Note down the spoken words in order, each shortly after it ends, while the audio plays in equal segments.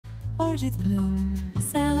Orchids bloom,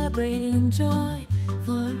 celebrating joy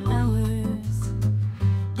for hours.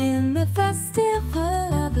 In the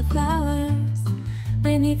festival of the flowers,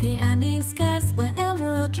 beneath the ending skies where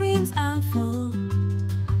emerald dreams unfold.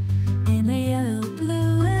 In the yellow,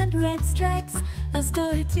 blue, and red stripes, a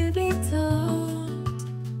story to be told.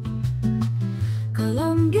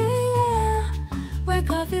 Colombia, where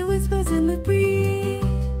coffee whispers in the breeze,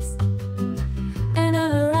 and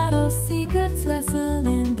Colorado secrets nestle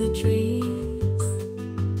in the trees.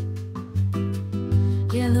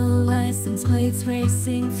 Yellow license plates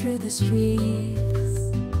racing through the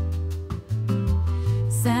streets,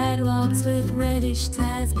 sidewalks with reddish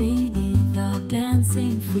ties beneath all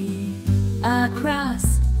dancing free.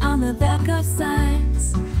 Across on the back of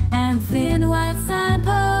signs and thin white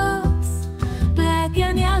signposts, black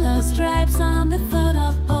and yellow stripes on the foot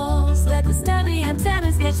of poles. Let the stubby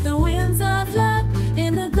antennas catch the winds of love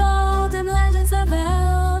in the golden legends of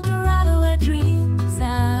El Dorado, where dreams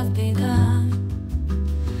have begun.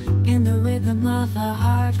 In the rhythm of our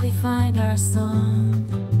heart we find our song.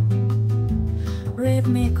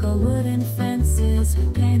 Rhythmical wooden fences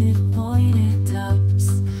with painted pointed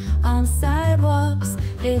tops, on sidewalks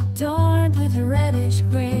adorned with reddish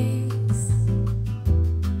grace.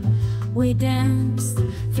 We dance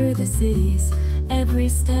through the cities, every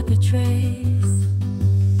step a trace.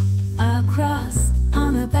 Across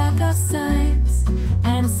on the back of signs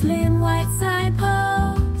and slim white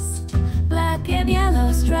signposts, black and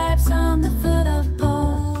yellow stripes on the foot of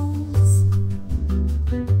poles.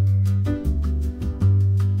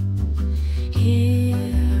 Here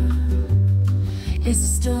is a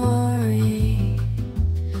story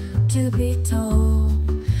to be told,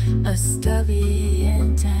 a stubby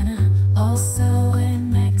antenna, also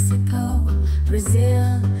in Mexico,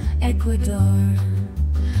 Brazil, Ecuador,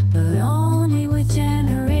 but only with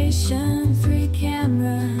generation 3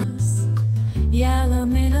 cameras. Yellow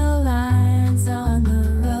middle lines on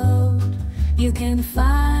the road you can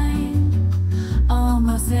find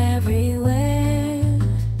almost everywhere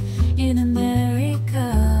in America's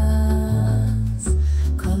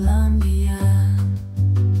Colombia.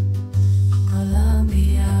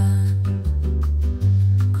 Colombia,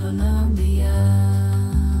 Colombia.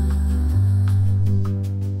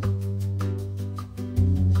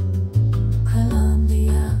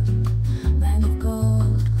 Colombia, land of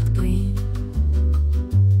gold with green,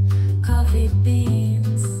 coffee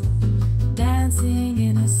beans dancing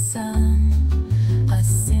in the sun, a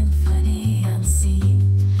symphony unseen.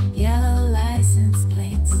 Yellow license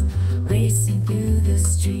plates racing through the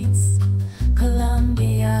streets.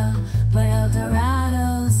 Colombia, where El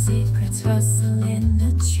Dorado secrets rustle in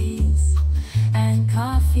the trees, and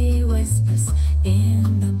coffee whispers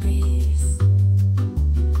in the breeze.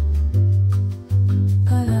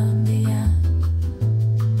 Colombia,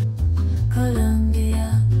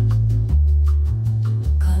 Colombia,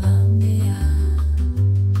 Colombia.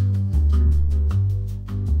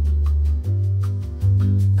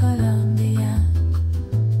 Colombia,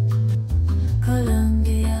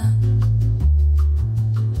 Colombia,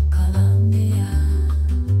 Colombia.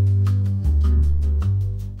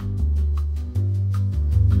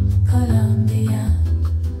 Colombia,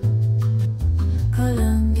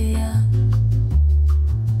 Colombia,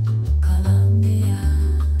 Colombia.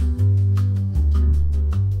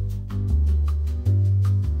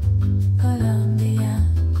 Colombia,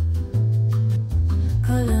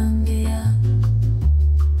 Colombia,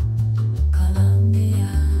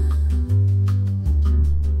 Colombia.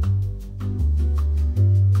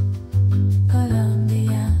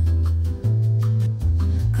 Colombia,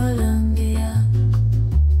 Colombia,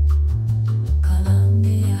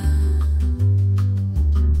 Colombia.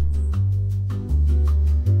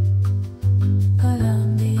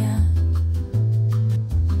 Colombia,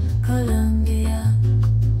 Colombia,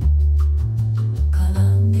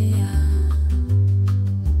 Colombia.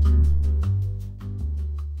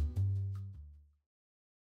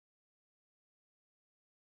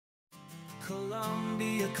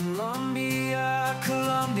 Colombia, Colombia,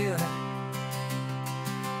 Colombia.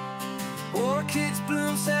 Orchids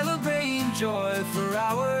bloom, celebrating joy for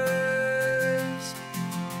hours.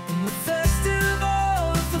 In the festival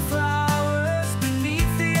of the flowers,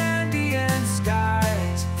 beneath the Andean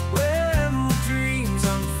skies, where emerald dreams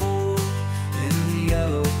unfold. In the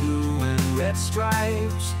yellow, blue, and red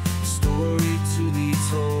stripes, a story to be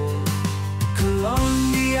told.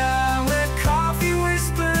 Colombia, where coffee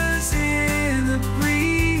whispers in the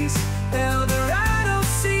breeze, El Dorado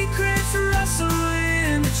secrets rustle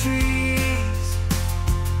in the trees.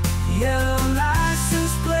 Yellow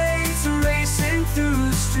license plates racing through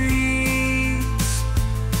the streets.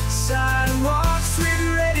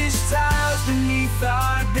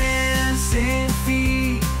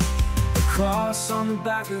 on the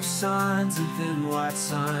back of signs and thin white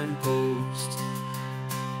signposts.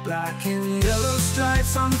 Black and yellow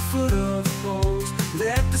stripes on the foot of the post.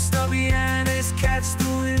 Let the stubby antis catch the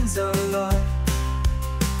winds of love.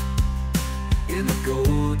 In the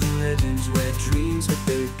golden legends where dreams have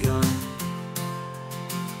begun.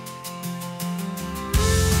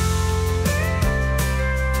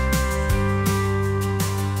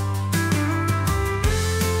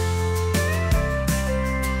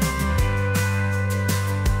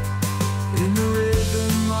 In the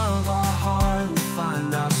rhythm of our heart we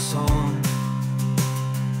find our song.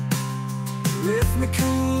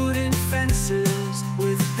 Rhythmical wooden fences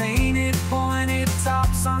with painted pointed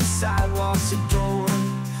tops on sidewalks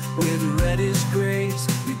adorned with reddish grace.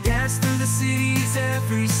 We dance through the city's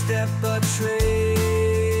every step a trace.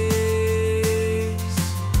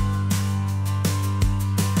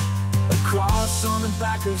 A cross on the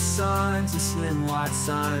back of signs, a slim white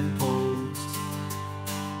signpost.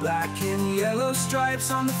 Black and yellow stripes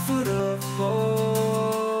on the foot of the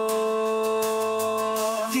post.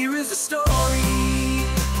 Here is a story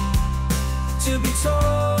to be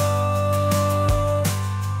told.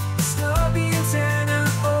 Stubby antenna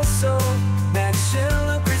also,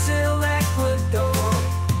 Maxilla, Brazil, Ecuador.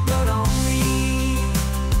 But only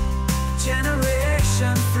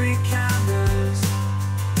generation free cameras,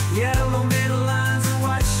 yellow middle lines and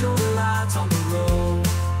white shoulder lights on the road.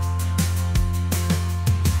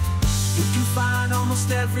 You can find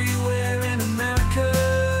almost everywhere in America.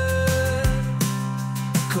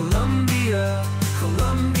 Colombia,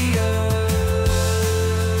 Colombia.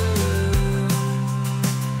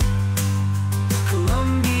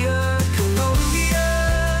 Colombia, Colombia,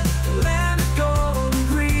 land of gold and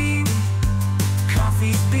green.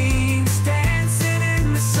 Coffee beans dancing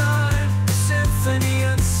in the sun, a symphony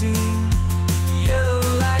unseen. Yellow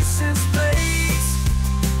license plates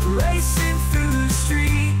racing through the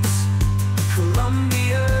streets.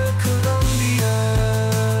 Colombia, Colombia.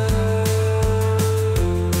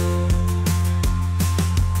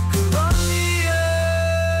 Colombia,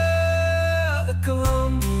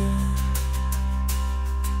 Colombia.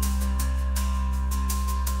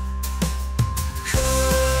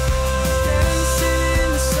 Dancing in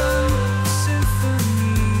the sun,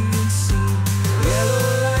 symphony unseen. Yellow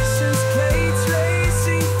license plates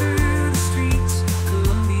racing through the streets.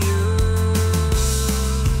 Colombia.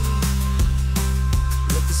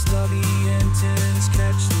 Let the stubby antennas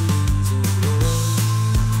catch the winds of love.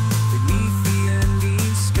 Beneath the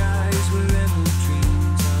ending skies where emerald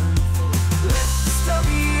dreams unfold. Let the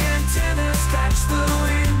stubby antennas catch the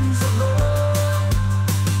winds of love.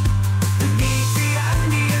 Beneath the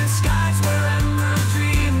Andean skies where emerald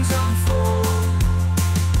dreams unfold.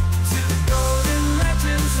 To the golden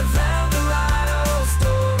legends of Eldorado,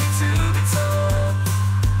 story to be told.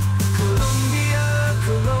 Colombia,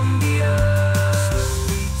 Colombia,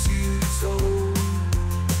 story to be told.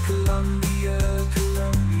 Colombia,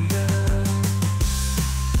 Colombia.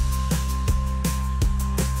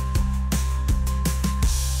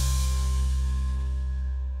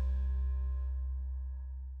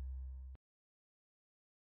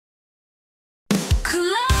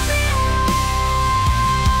 Colombia,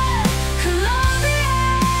 Colombia,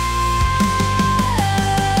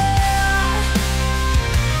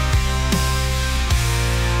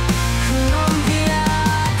 Colombia,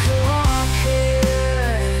 Colombia.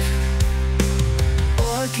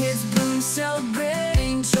 Orchids bloom,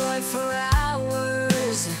 celebrating joy for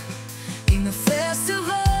hours in the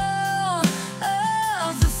festival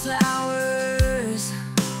of the flowers.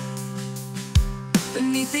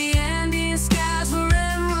 Beneath the Andean skies where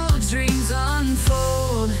emerald dreams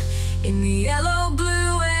unfold. In the yellow,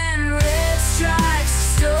 blue, and red stripes, a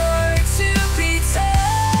story to be told.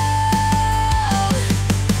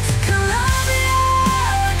 Colombia,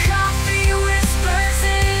 coffee whispers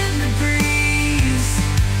in the breeze.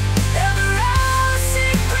 Eldorado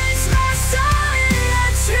secrets lost all in the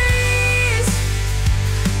trees.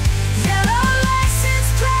 Yellow license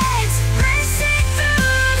plates racing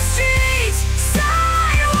through the streets.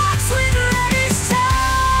 Sidewalks with reddish tires.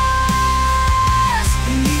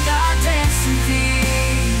 Beneath our dancing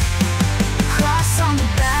feet. Cross on the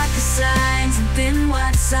back of signs and thin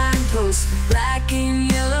white signposts. Black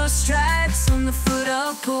and yellow stripes on the foot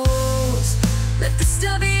of poles. Let the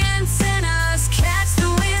stubby antennas catch the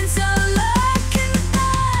winds of luck in the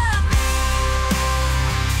dark.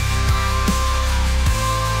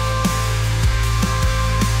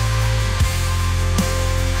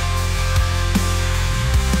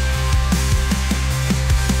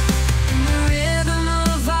 In the rhythm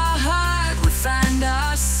of our heart we find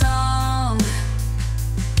our song.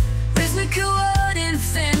 Rhythmical wooden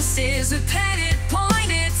fences with painted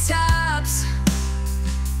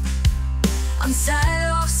On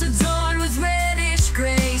sidewalks adorned with reddish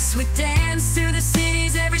grace, we dance through the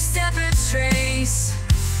city's every step a trace.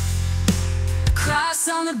 Cross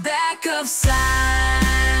on the back of signs,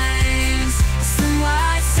 some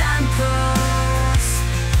white signposts,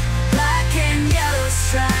 black and yellow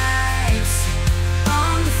stripes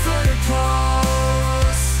on the footer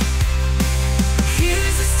posts.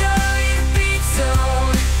 Here's the story to be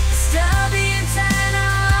told. Stubby and tan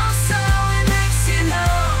are also in Mexico.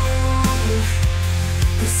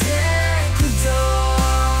 It's Ecuador.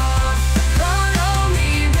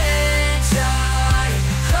 Colombia,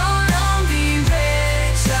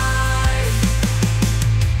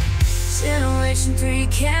 Generation 3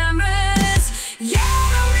 cameras,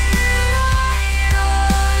 yellow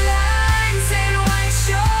lines and white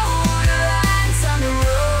shoulder lines on the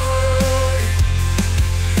road.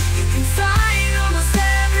 You can find almost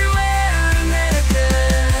everywhere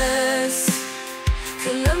Americas.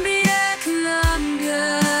 Colombia, Colombia,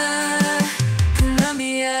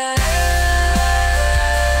 Colombia.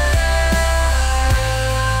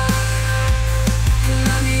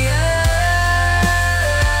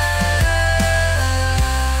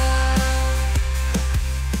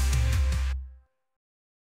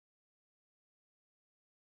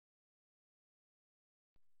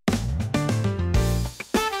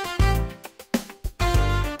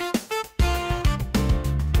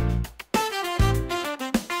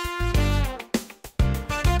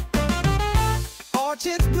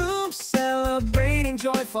 Orchards bloom, celebrating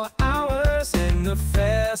joy for hours in the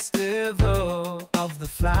festival of the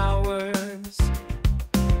flowers.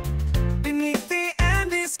 Beneath the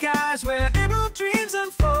Andes skies where emerald dreams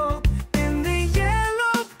unfold, in the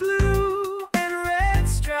yellow, blue, and red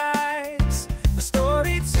stripes, a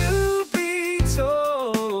story to be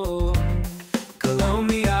told.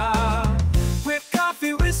 Colombia, with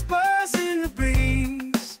coffee whispers in the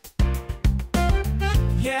breeze,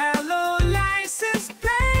 yellow license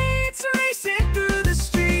plates racing through the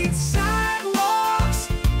streets, sidewalks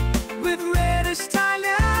with reddish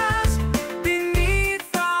tires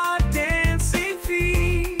beneath our dancing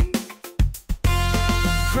feet.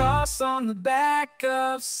 Cross on the back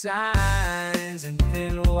of signs and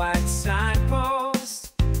thin white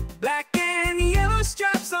signposts, black and yellow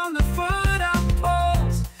stripes on the foot of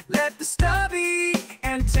poles. Let the stubby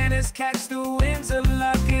antennas catch the winds of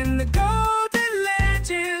luck in the golden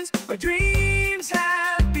legends where dreams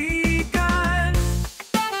have begun.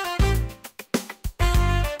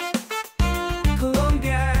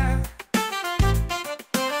 Colombia.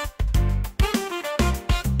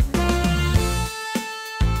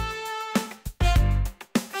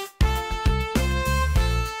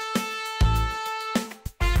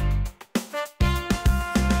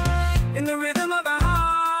 In the rhythm of our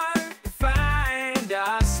heart, we find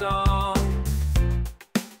our song.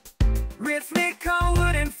 Rhythmical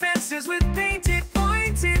wooden fences with painted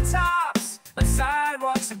pointed tops, on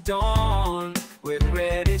sidewalks adorned with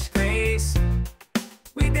reddish grace,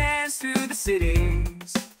 we dance through the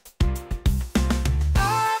cities.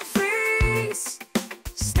 Our freeze,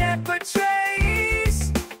 step a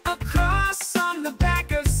trace, across on the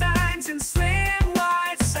back of signs and slim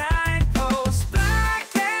white signposts, black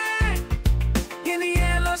and in the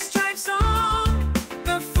yellow stripes on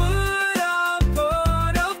the foot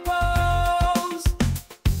of poles.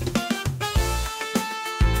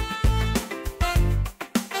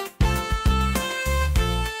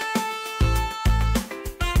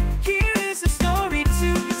 Here is a story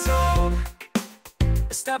to be told.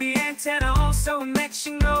 A stubby antenna also in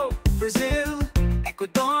Mexico, Brazil,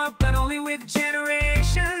 Ecuador, but only with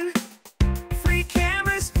generation. Free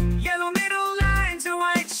cameras, yellow middle lines and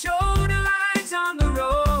white shoulder lines on the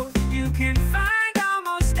road. You can find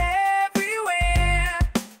almost everywhere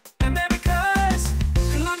Americas.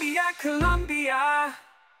 Colombia, Colombia,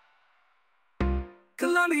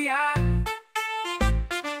 Colombia,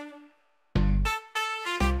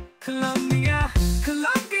 Colombia,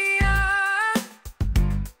 Colombia.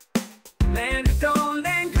 Land of gold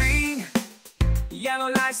and green, yellow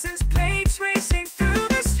license plates racing through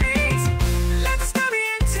the streets. Let the stubby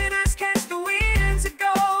antennas catch the winds of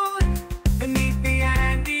gold beneath the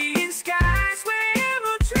Andean skies where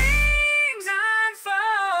emerald dreams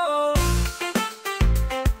unfold.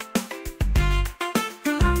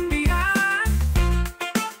 Colombia,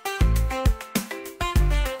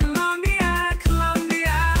 Colombia,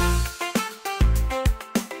 Colombia,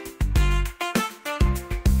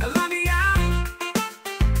 Colombia.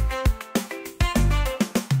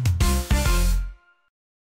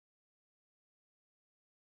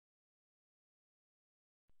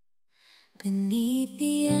 Beneath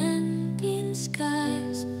the Andean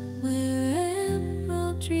skies, where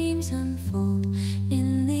emerald dreams unfold,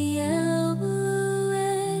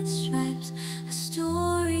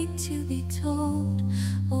 to be told.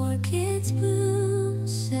 Orchids bloom,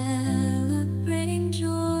 celebrating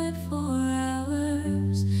joy for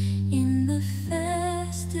hours in the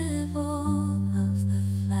festival of the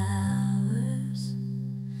flowers.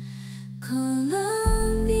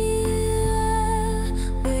 Colombia,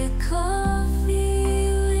 where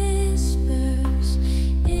coffee whispers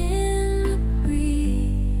in the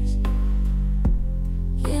breeze.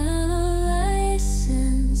 Yellow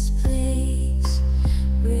license plates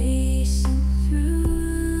racing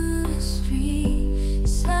through the street.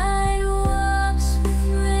 Sidewalks with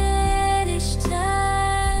reddish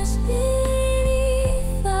tiles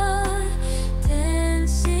beneath our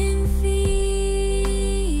dancing feet.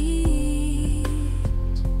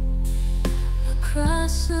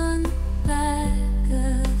 Across on the back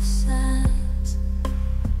of signs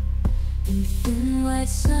in thin white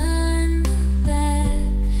sun, back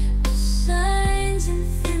of signs and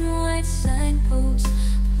thin white signposts,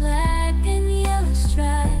 black and yellow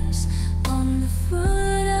stripes on the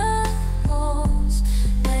foot of poles,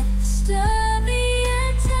 like the stubby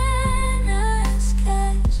antennas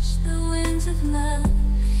catch the winds of love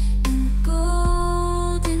in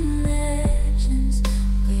golden legends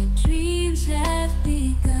where dreams have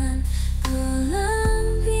begun.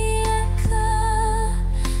 Colombia,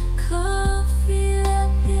 coffee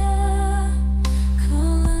labia.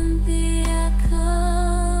 Colombia,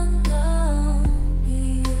 Colombia.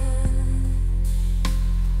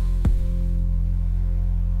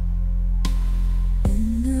 In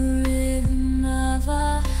the rhythm of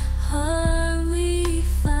our heart we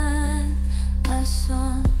find our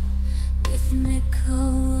song,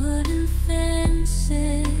 rhythmical wooden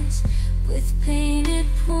fences with painted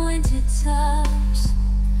pointed tops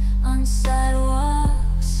on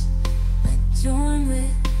sidewalks adorned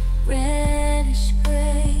with reddish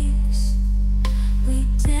grace. We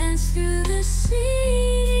dance through the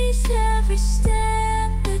cities, every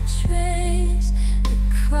step betrays the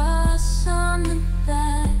cross on the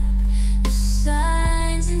back, the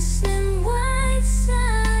signs and slim white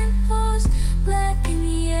signposts, black and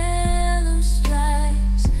yellow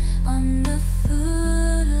stripes on the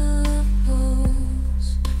foot of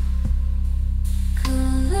poles.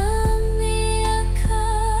 Colombia,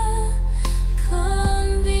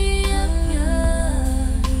 Colombia.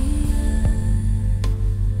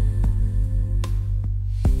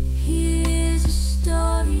 Here's a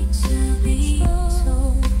story to be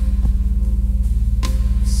told.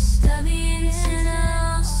 Stubby antenna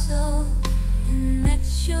also in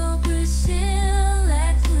Metro Brazil,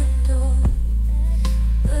 Ecuador.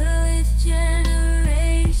 With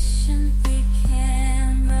generation 3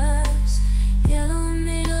 cameras, yellow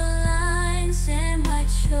middle lines and white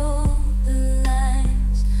shoulder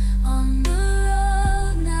lines on the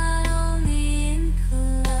road, not only in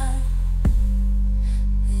Colombia,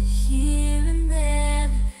 but here and there,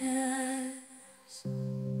 because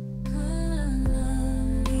Colombia,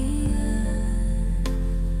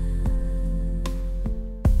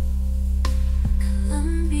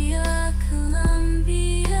 Colombia,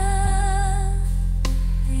 Colombia.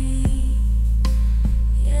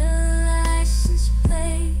 Yellow license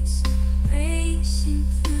plates racing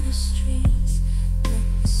through the streets like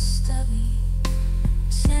the stubby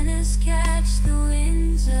antennas catch the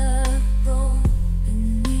winds of gold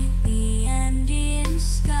beneath the Andean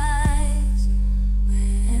skies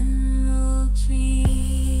where emerald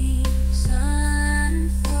dreams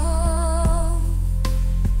unfold.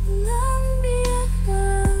 Colombia,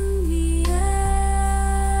 Colombia.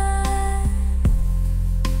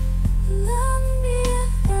 Colombia,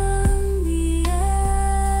 Colombia.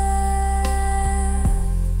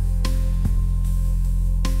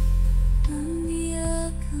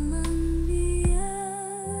 Colombia, Colombia.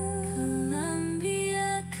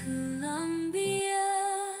 Colombia, Colombia.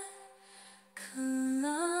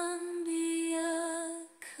 Colombia,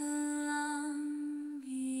 Colombia.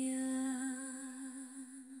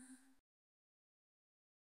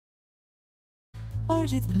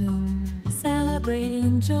 Orchids bloom,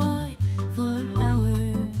 celebrating joy for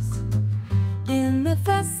hours in the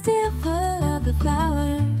festival of the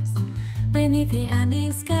flowers beneath the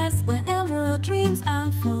Andean skies where emerald dreams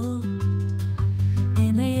unfold.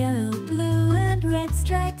 In the yellow, blue, and red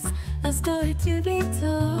stripes, a story to be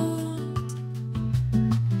told.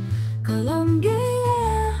 Colombia,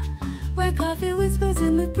 where coffee whispers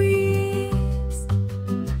in the breeze,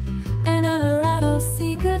 and Colorado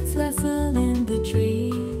secrets nestle in the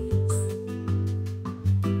trees.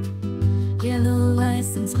 Yellow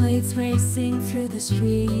license plates racing through the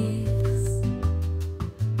streets,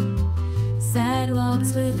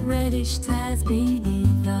 sidewalks with reddish ties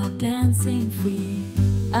beneath, all dancing free.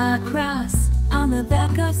 Across on the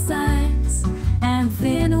back of signs and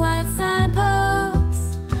thin white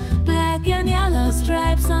signposts, black and yellow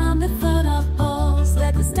stripes on the foot of poles.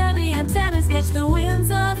 Let the stubby antennas catch the winds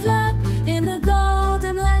of love in the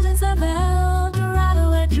golden legends of El Dorado,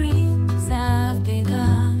 where dreams have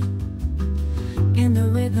begun. In the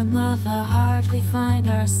rhythm of our heart we find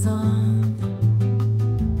our song.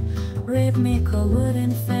 Rhythmical wooden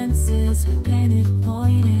fences with painted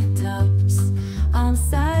pointed tops, on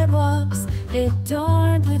sidewalks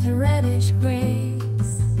adorned with reddish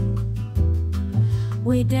grays.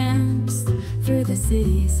 We danced through the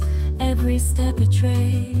cities, every step a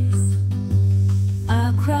trace.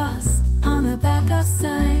 A cross on the back of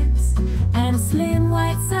signs and slim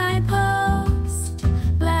white signposts,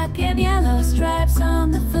 black and yellow stripes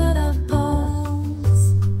on the foot of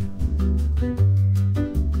poles.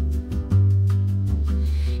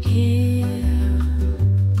 Here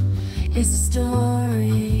is a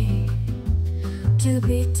story to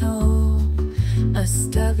be told, a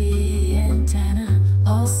stubby antenna,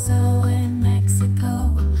 also in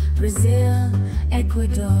Mexico, Brazil,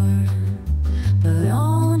 Ecuador, but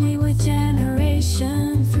only with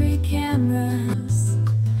generation 3 cameras.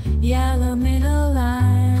 Yellow middle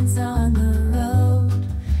lines on the road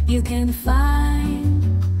you can find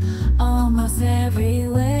almost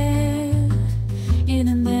everywhere in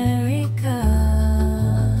America's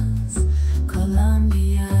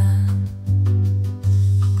Colombia,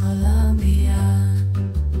 Colombia,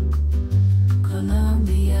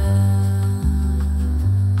 Colombia.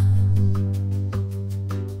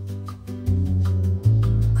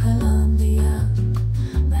 Colombia,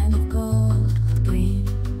 land of gold with green,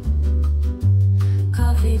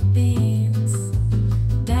 coffee beans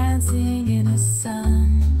dancing in the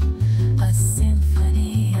sun, a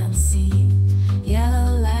symphony unseen.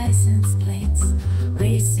 Yellow license plates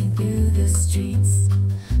racing through the streets.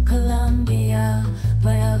 Colombia,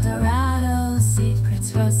 where El Dorado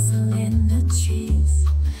secrets rustle in the trees,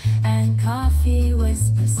 and coffee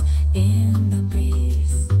whispers in the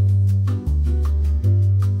breeze.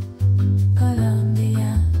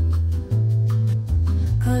 Colombia,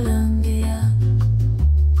 Colombia,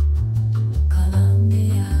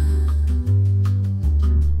 Colombia.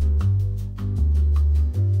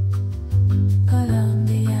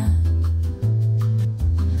 Colombia,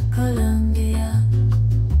 Colombia,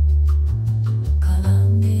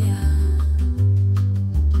 Colombia.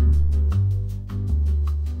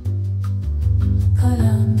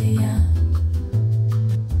 Colombia,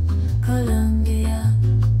 Colombia,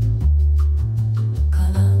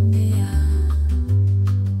 Colombia.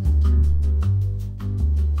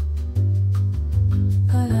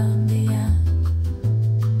 Colombia,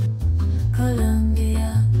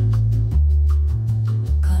 Colombia,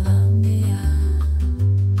 Colombia.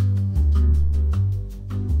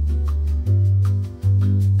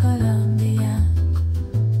 Colombia,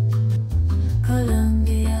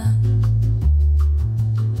 Colombia,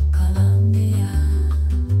 Colombia.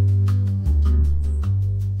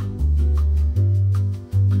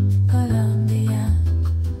 Colombia,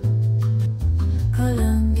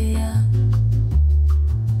 Colombia,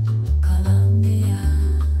 Colombia.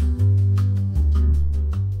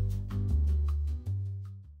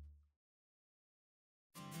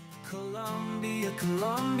 Colombia,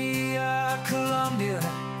 Colombia, Colombia.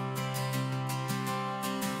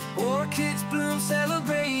 Orchids bloom,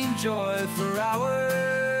 celebrating joy for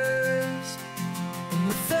hours. In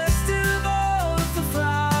the festival of the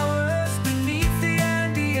flowers, beneath the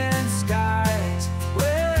Andean skies,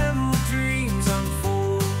 where emerald dreams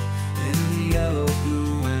unfold in the yellow,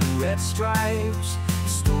 blue, and red stripes, a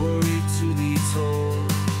story to be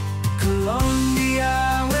told.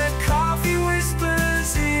 Colombia, where coffee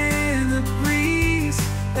whispers in the breeze,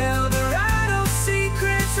 El Dorado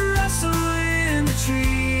secrets rustle in the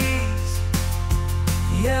trees.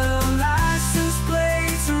 Yellow license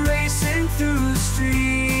plates racing through the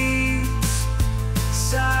streets,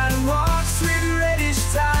 sidewalks with reddish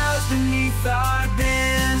tiles beneath our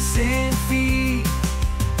dancing feet.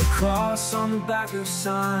 A cross on the back of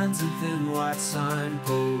signs and thin white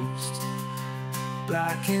signposts,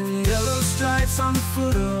 black and yellow stripes on the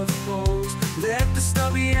foot of poles. Let the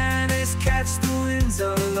stubby antennas catch the winds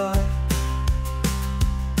of love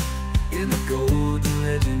in the golden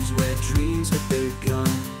legends where dreams have begun.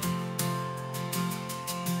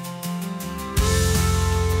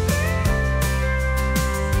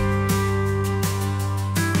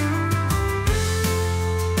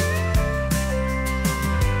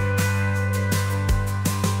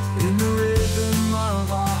 In the rhythm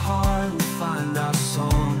of our heart we find our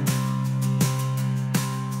song.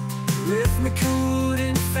 Rhythmical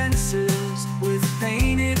wooden fences with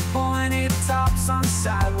painted pointed tops,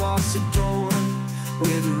 hearts adorned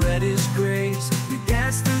with reddish grace. We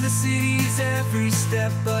dance through the city's every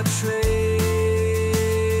step a trace.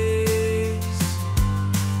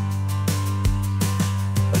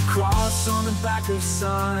 A cross on the back of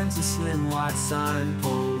signs, a slim white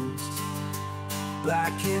signpost,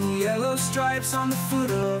 black and yellow stripes on the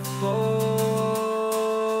foot of post.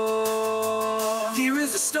 Here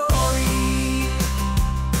is a story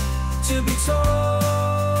to be told.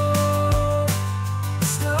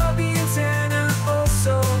 Stubby antenna,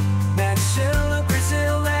 also Venezuela,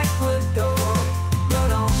 Brazil, Ecuador,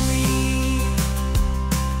 but only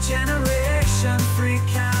generation free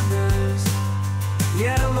cameras,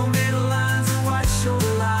 yellow middle lines and white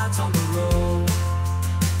shoulder lines on the road.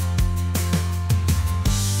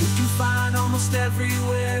 You can find almost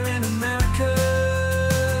everywhere in America.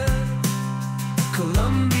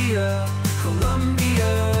 Colombia,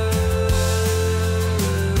 Colombia,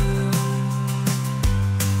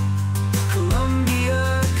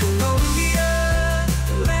 Colombia, Colombia,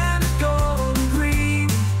 land of gold and green,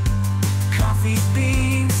 coffee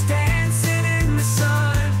beans dancing in the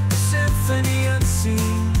sun, symphony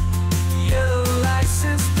unseen, yellow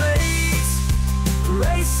license plates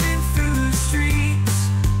racing through the streets.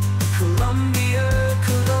 Colombia,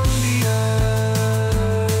 Colombia,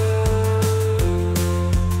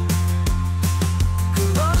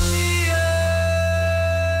 Colombia,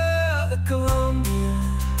 Colombia.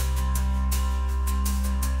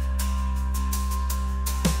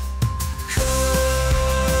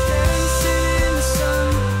 Dancing in the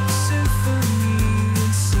sun, symphony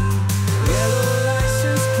unseen, yellow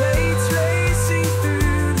license plates racing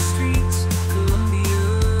through the streets. Colombia.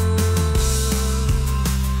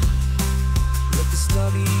 Let the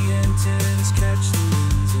stubby antennas catch the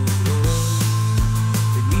winds of love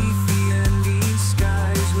beneath the ending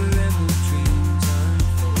skies where emerald dreams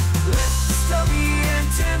unfold. Let the stubby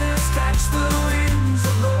antennas catch the winds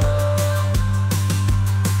of love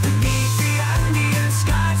beneath the Andean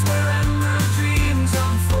skies where emerald dreams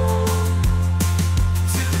unfold.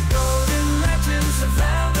 To the golden legends of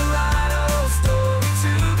El Dorado, story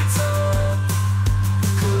to be told.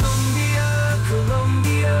 Colombia,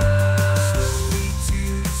 Colombia, story to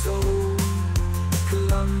be told.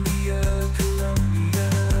 Colombia, Colombia.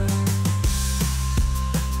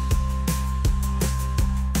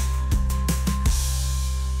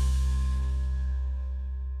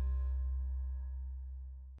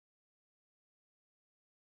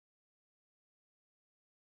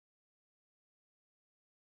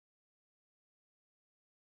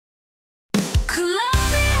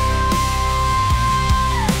 Colombia,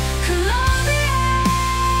 Colombia,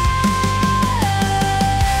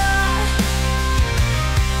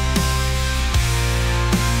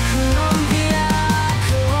 Colombia,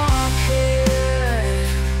 Colombia.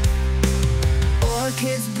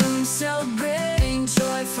 Orchids bloom, celebrating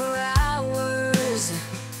joy for hours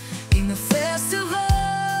in the festival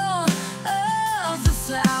of the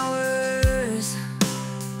flowers.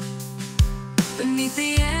 Beneath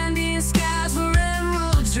the Andean skies where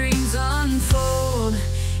emerald dreams unfold,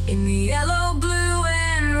 in the yellow, blue,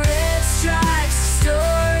 and red stripes, a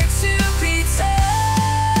story to be told.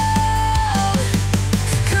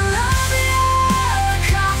 Colombia,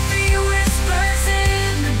 coffee whispers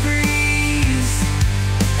in the breeze,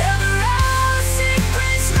 El Dorado,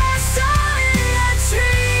 secrets lost in the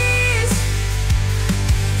trees,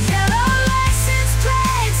 yellow license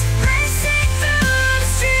plates racing through the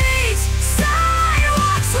streets,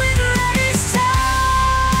 sidewalks with reddish tires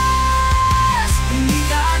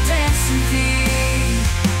beneath our dancing feet.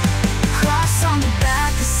 Cross on the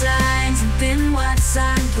back of signs and thin white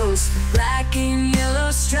signposts, black and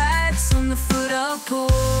yellow stripes on the foot of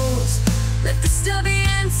poles. Let the stubby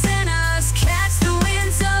antennas catch the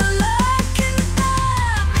winds of luck in the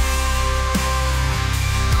back.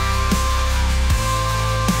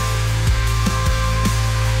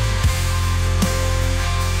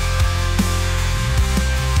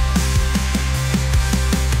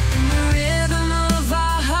 In the rhythm of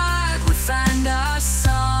our heart we find our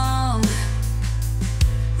song,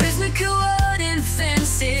 rhythmical wooden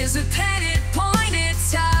fences with painted pointed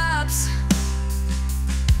tops,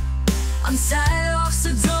 on sidewalks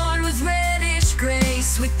adorned with reddish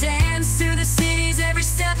grace. We dance through the city's every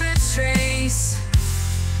step a trace.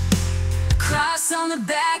 A cross on the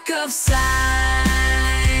back of signs,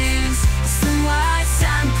 some white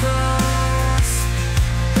signposts,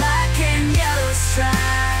 black and yellow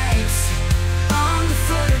stripes on the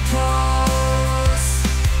footer posts.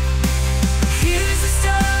 Here's the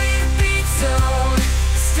story to be told.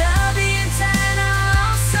 Stubby antenna,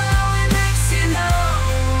 also in Mexico,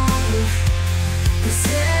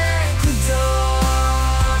 Brazil, Ecuador,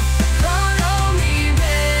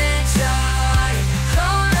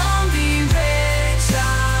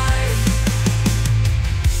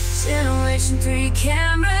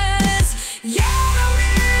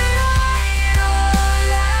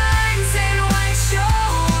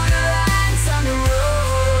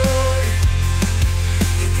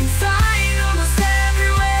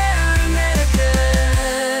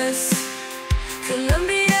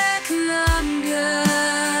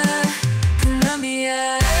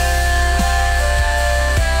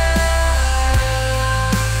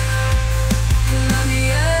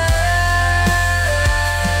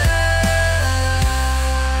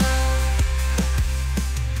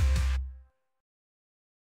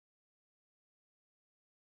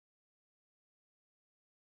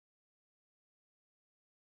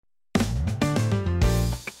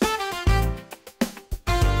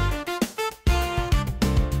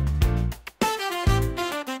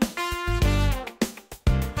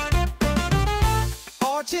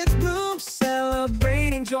 watch it bloom,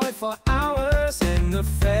 celebrating joy for hours in the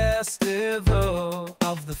festival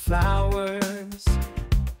of the flowers.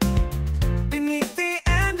 Beneath the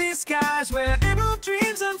ending skies where emerald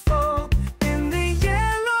dreams unfold, in the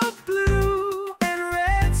yellow, blue, and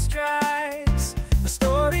red stripes, a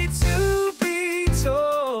story to be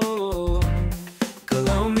told.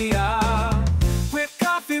 Colombia, with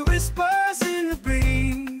coffee whispers in the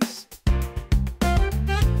breeze,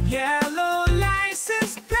 yellow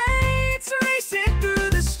license plates racing through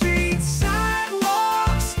the streets,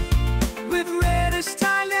 sidewalks with reddish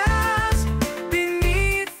tilers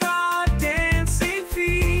beneath our dancing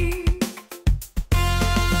feet,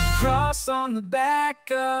 cross on the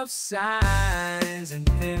back of signs and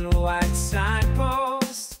thin white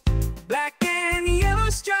signposts, black and yellow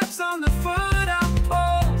stripes on the foot of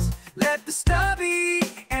poles. Let the stubby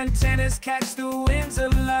antennas catch the winds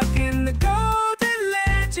of luck in the golden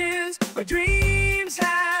legends where dreams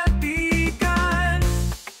have begun.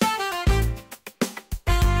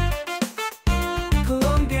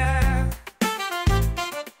 Colombia,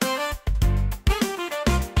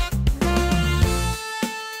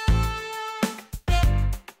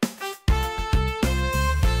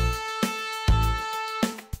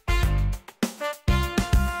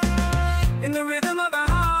 in the rhythm of our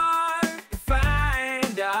heart, we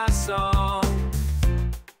find our song.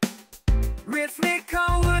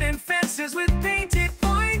 Rhythmical wooden fences with painted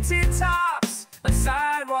pointed tops, on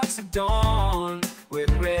sidewalks of dawn with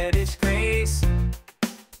reddish grace,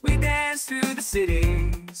 we dance through the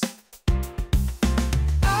cities.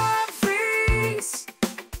 Our freeze,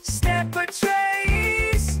 step a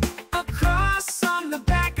trace, across on the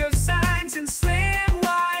back of signs and slim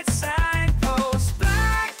white signposts,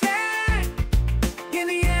 black and in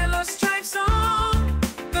the yellow stripes on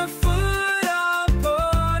the foot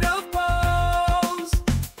of poles.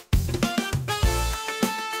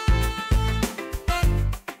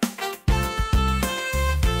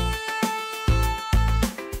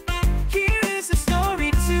 Here is a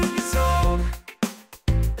story to be told.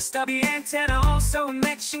 A stubby antenna, also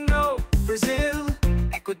Mexico, Brazil,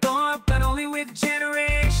 Ecuador, but only with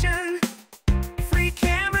generation. Free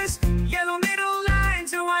cameras, yellow middle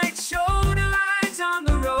lines, and white shoulder lines on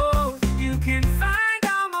the road. You can find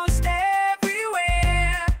almost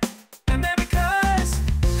everywhere. America's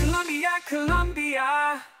Colombia,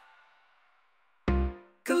 Colombia,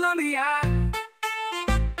 Colombia,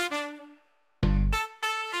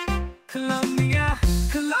 Colombia,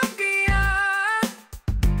 Colombia,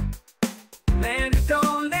 land of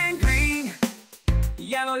gold and green,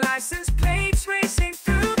 yellow license plates racing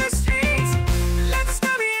through the streets. Let the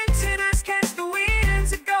stubby antennas catch the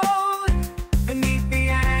winds of gold beneath the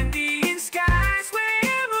Andean skies where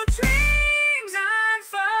emerald dreams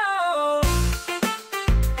unfold.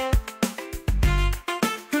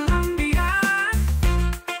 Colombia,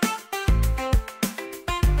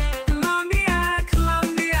 Colombia,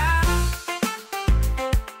 Colombia,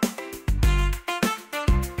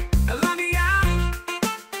 Colombia.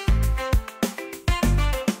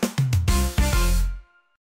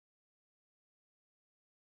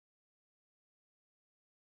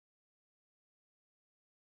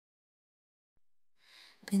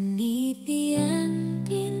 Beneath the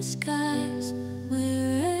Andean skies,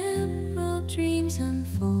 where emerald dreams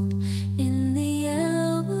unfold, in the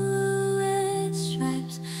yellow, blue, red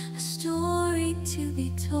stripes, a story to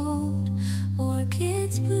be told.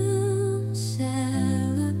 Orchids bloom,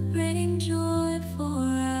 celebrating joy for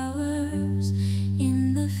hours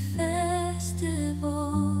in the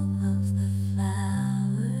festival of the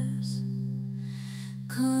flowers.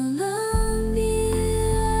 Colombia,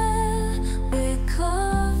 where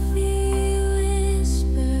coffee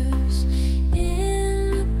whispers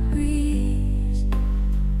in the breeze,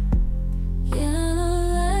 yellow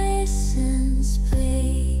license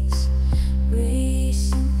plates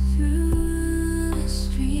racing through the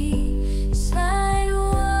street,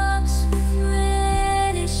 sidewalks with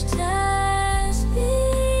reddish tiles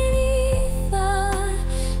beneath our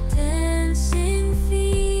dancing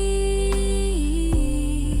feet,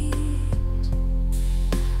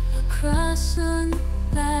 across on the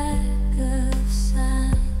back of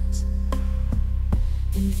signs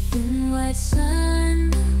and thin white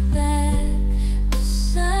sun back of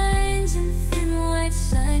signs and thin white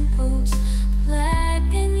signposts, black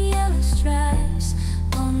and yellow stripes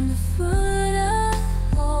on the foot of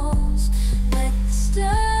poles. Let the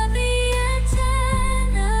stubby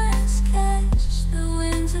antennas catch the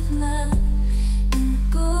winds of love in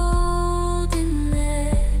golden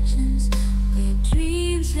legends where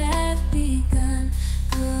dreams have begun.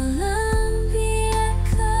 Colombia,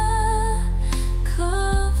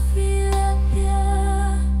 coffee,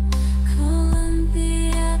 yeah.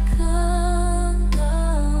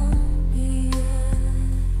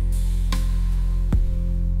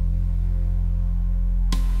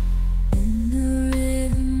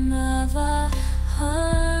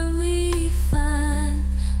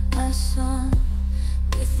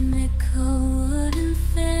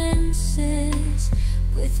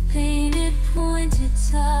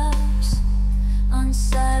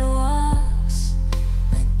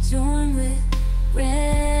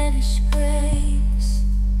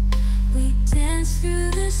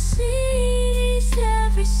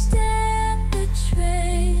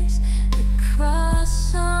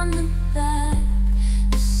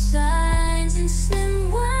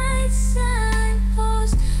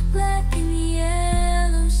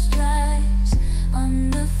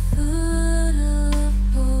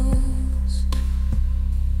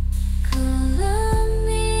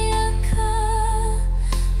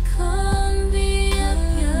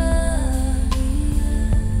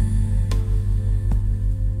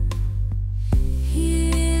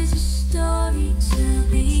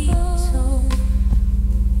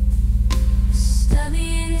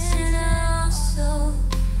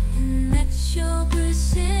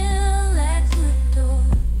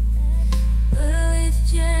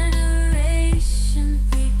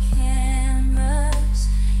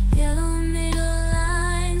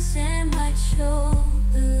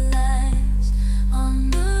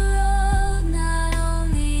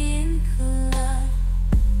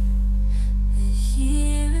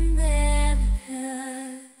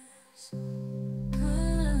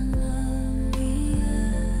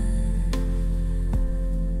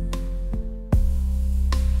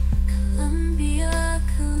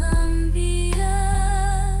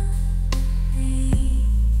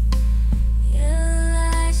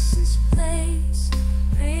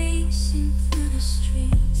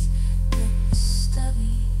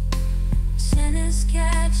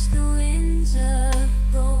 lands of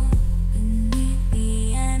gold beneath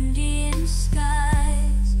the Andean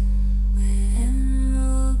skies, where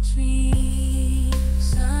emerald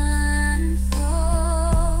dreams unfold.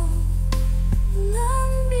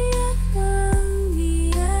 Colombia,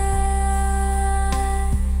 Colombia,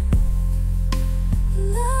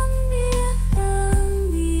 Colombia, Colombia,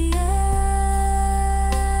 Colombia,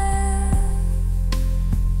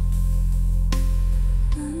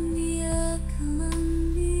 Colombia,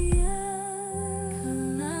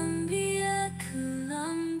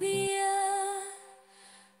 Colombia,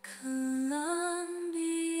 Colombia,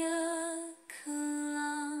 Colombia,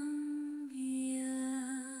 Colombia.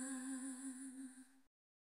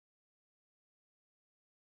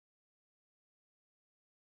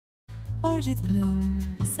 Orchids bloom,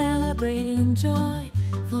 celebrating joy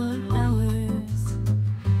for hours.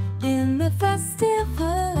 In the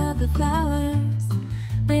festival of the flowers,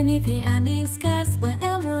 beneath the Andean skies where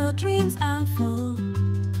emerald dreams unfold.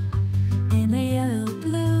 In the yellow,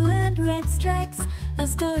 blue, and red stripes, a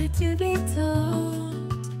story to be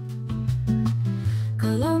told.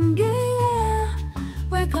 Colombia,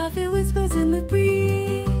 where coffee whispers in the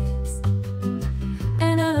breeze,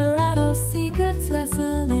 and Colorado secrets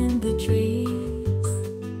nestle in the trees.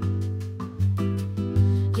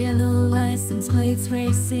 Yellow license plates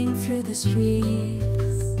racing through the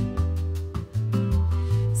streets,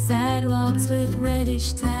 sidewalks with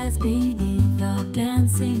reddish ties beneath all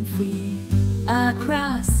dancing free. A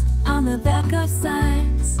cross on the back of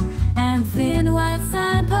signs and thin white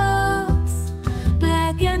signposts,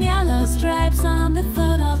 black and yellow stripes on the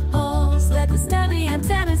foot of poles. Let the stubby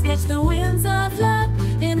antennas catch the winds of love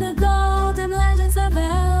in the golden legends of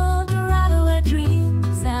El Dorado, where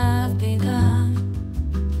dreams have begun.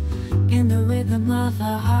 In the rhythm of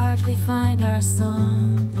our heart we find our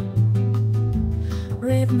song.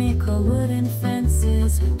 Rhythmical wooden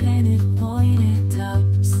fences with painted pointed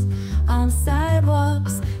tops, on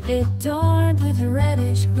sidewalks adorned with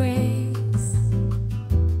reddish grace.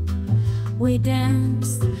 We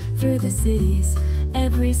dance through the cities,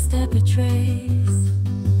 every step a trace.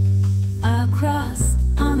 A cross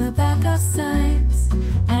on the back of signs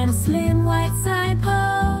and slim white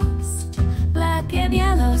signposts, black and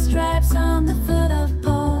yellow stripes on the foot of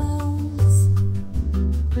poles.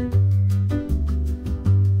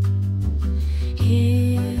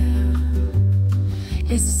 Here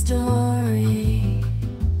is a story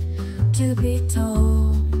to be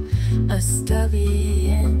told, a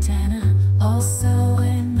stubby antenna, also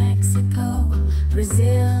in Mexico,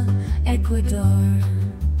 Brazil, Ecuador,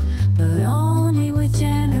 but only with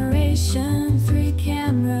generation 3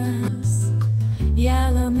 cameras.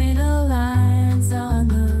 Yellow middle lines on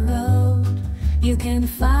the road you can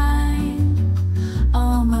find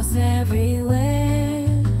almost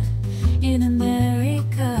everywhere in America's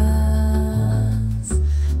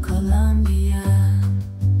Colombia,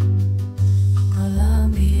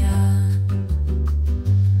 Colombia,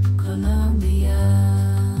 Colombia.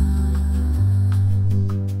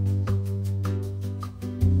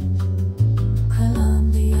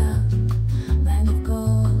 Colombia, land of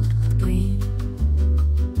gold with green,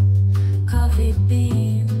 coffee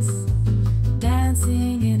beans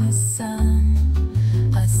dancing in a sun,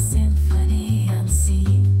 a symphony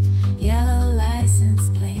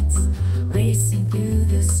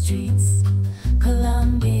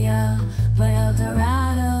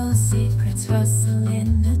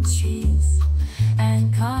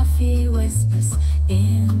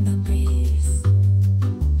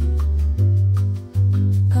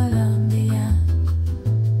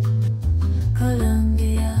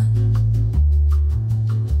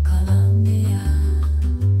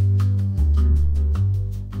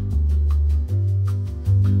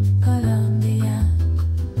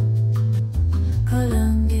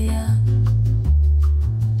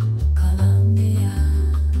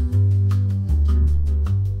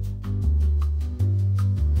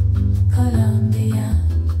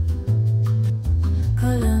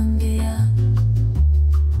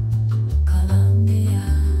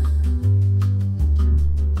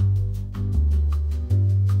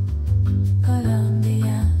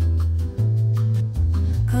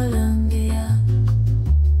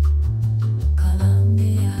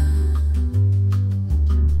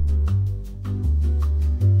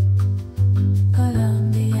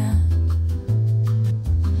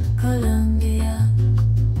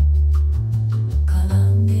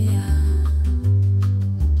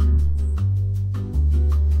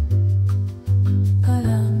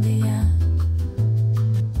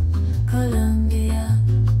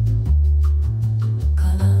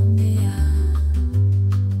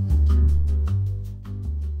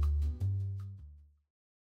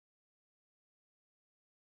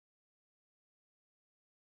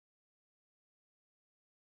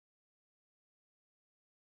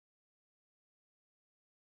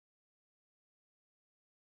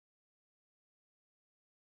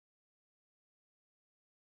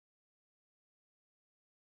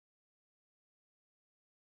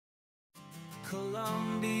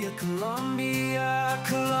Colombia, Colombia,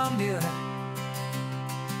 Colombia.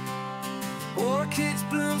 Orchids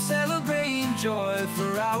bloom, celebrating joy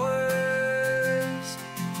for hours.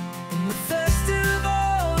 In the festival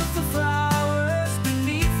of the flowers,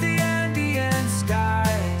 beneath the Andean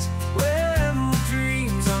skies, where emerald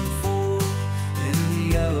dreams unfold in the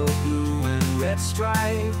yellow, blue, and red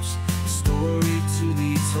stripes, a story to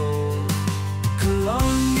be told.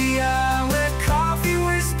 Colombia, where coffee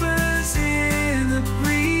whispers in the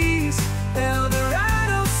breeze,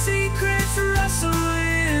 Eldorado secrets rustle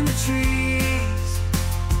in the trees.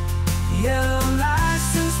 Yellow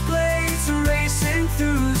license plates racing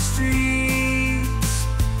through the streets,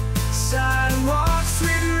 sidewalks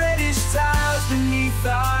with reddish tiles beneath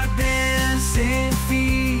our dancing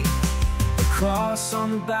feet. A cross on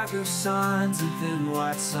the back of signs, a thin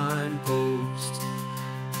white signpost,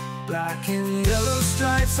 black and yellow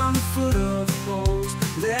stripes on the foot of the post.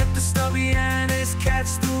 Let the stubby anise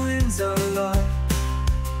catch the winds of love,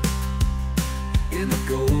 in the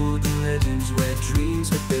golden legends where dreams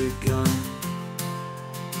have begun.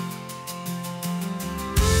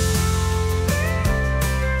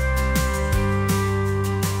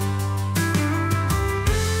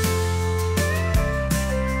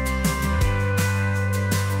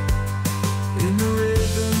 In the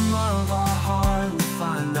rhythm of our heart we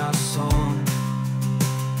find our song,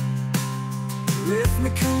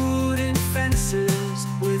 rhythmical wooden fences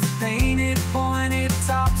with painted pointed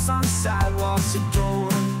tops on sidewalks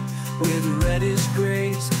adorned with reddish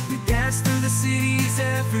grace. We dance through the city's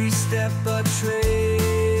every step a trace.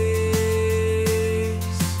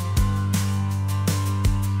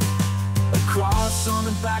 A cross on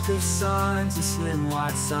the back of signs, a slim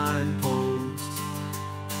white signpost,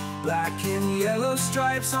 black and yellow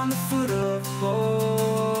stripes on the foot of the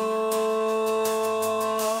post.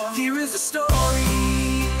 Here is a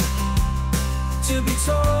story to be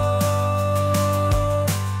told.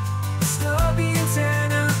 Stubby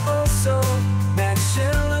antenna, also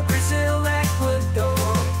Venezuela, Brazil,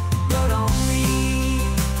 Ecuador. But only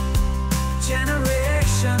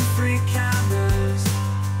generation-free cameras,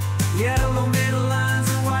 yellow middle lines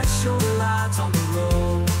and white shoulder lines on the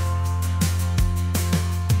road.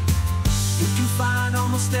 You can find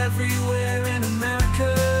almost everywhere in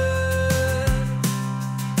America.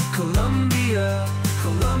 Colombia,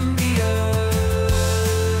 Colombia.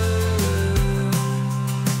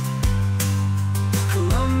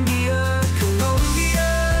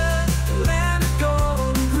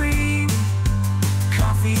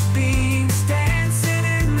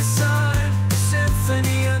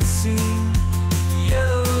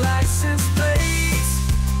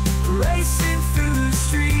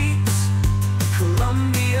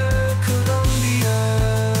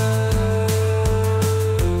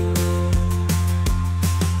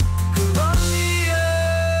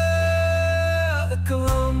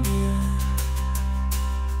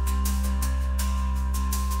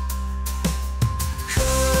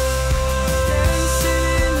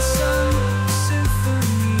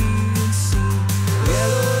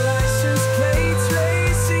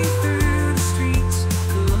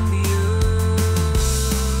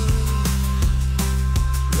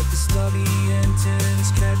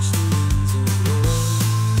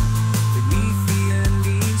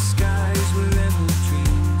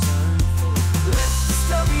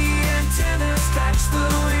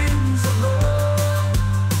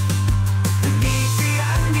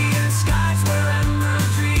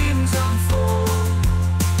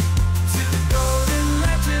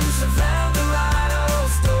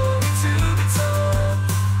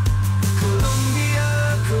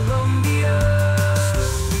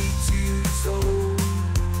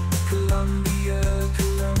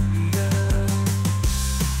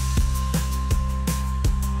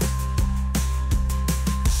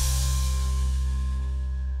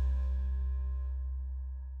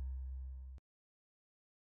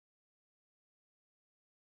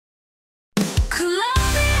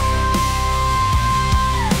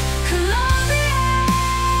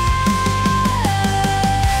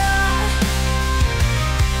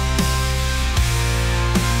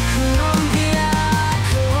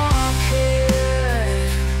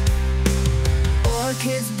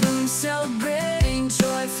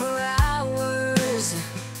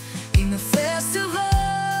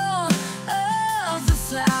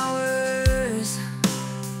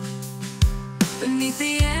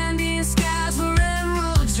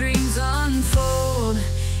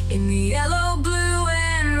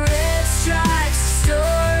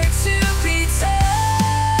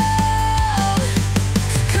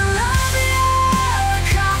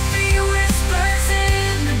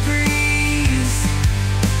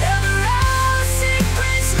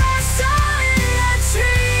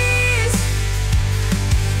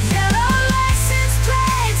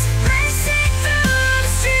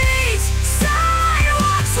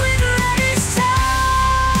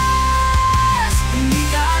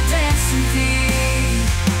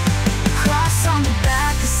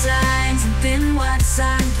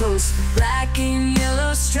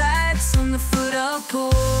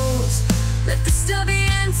 stubby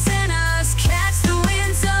antennas catch the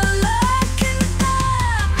winds of luck and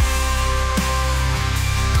love.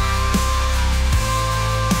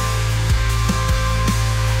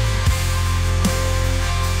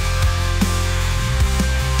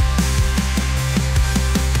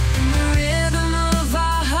 In the rhythm of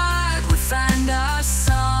our heart we find our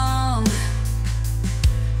song.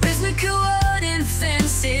 Rhythmical wooden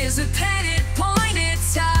fences with painted pointed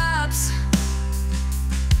tops.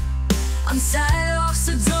 On sidewalks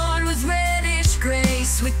adorned with reddish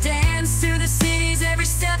grace, we dance through the city's every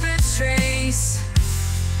step a trace.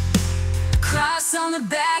 Cross on the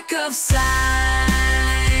back of signs,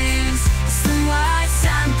 some white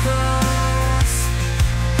signposts,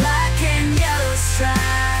 black and yellow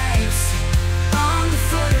stripes on the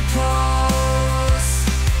footer posts.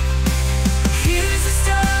 Here's a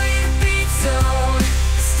story to be told.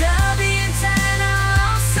 Stubby antenna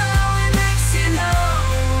also it makes you know.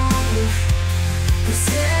 It's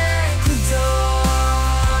Ecuador.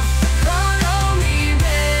 Hold on, be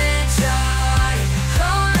Richard.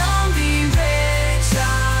 Hold on, be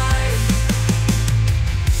Richard.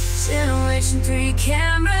 Generation 3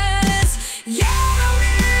 cameras. Yellow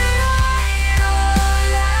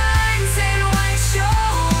lines and white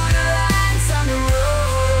shoulder lines on the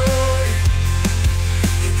road.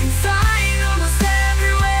 You can find almost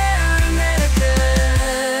everywhere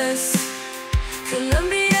Americas.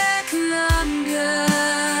 Colombia, Colombia,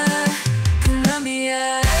 Colombia.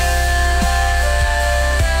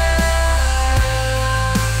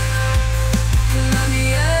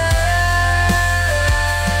 Colombia.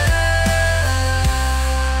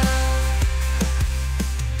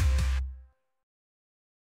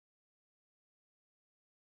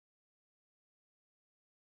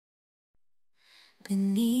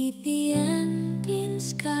 Beneath the Andean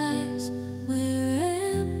skies,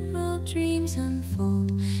 where emerald dreams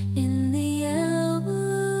unfold, in the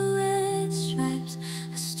yellow red stripes,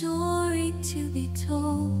 a story to be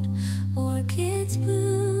told. Orchids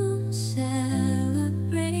bloom,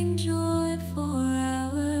 celebrating joy for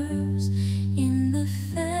hours, in the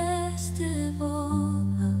festival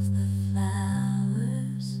of the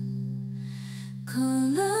flowers.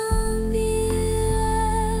 Colombia,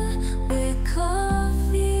 where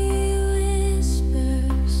coffee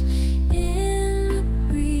whispers in the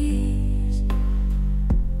breeze.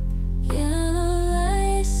 Yellow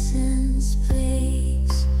license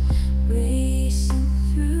plates racing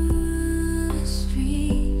through the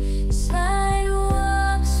street.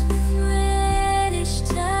 Sidewalks with reddish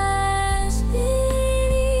tires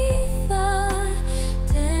beneath our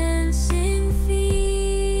dancing feet.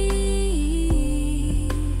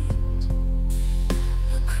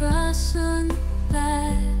 Across on the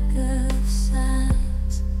back of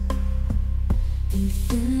signs, in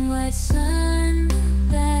thin white sun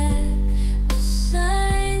back of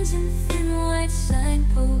signs and thin white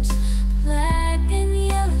signposts, black and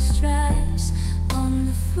yellow stripes on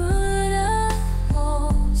the foot of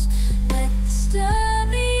poles. Let the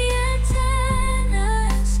stubby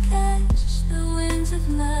antennas catch the winds of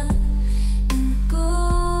love in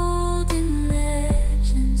golden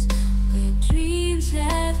legends where dreams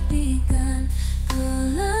have begun.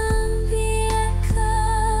 Colombia,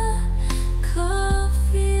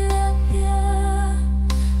 coffee,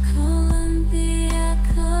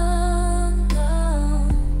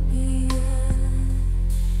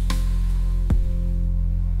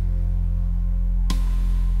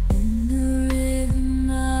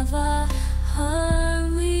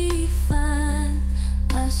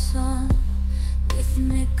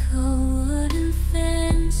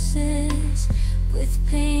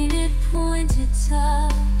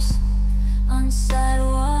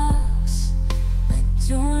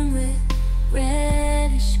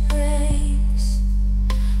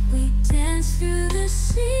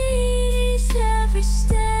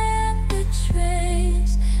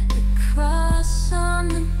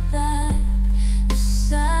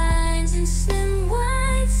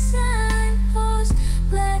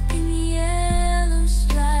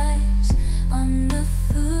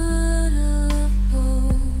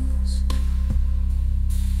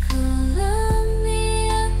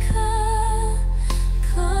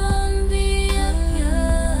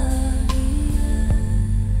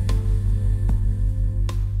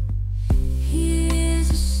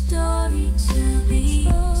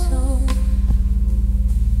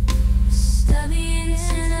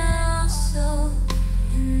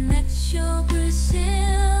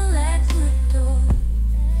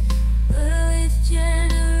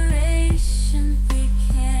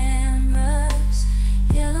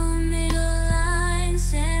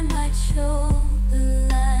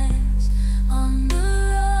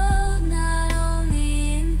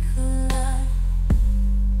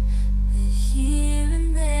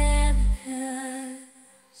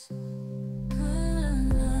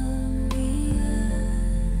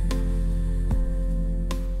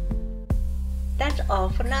 all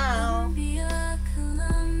for now.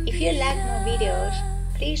 If you like more videos,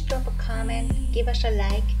 please drop a comment, give us a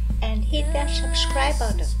like, and hit that subscribe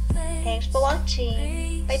button. Thanks for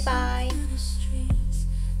watching. Bye bye.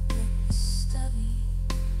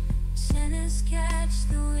 Catch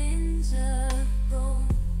the winds of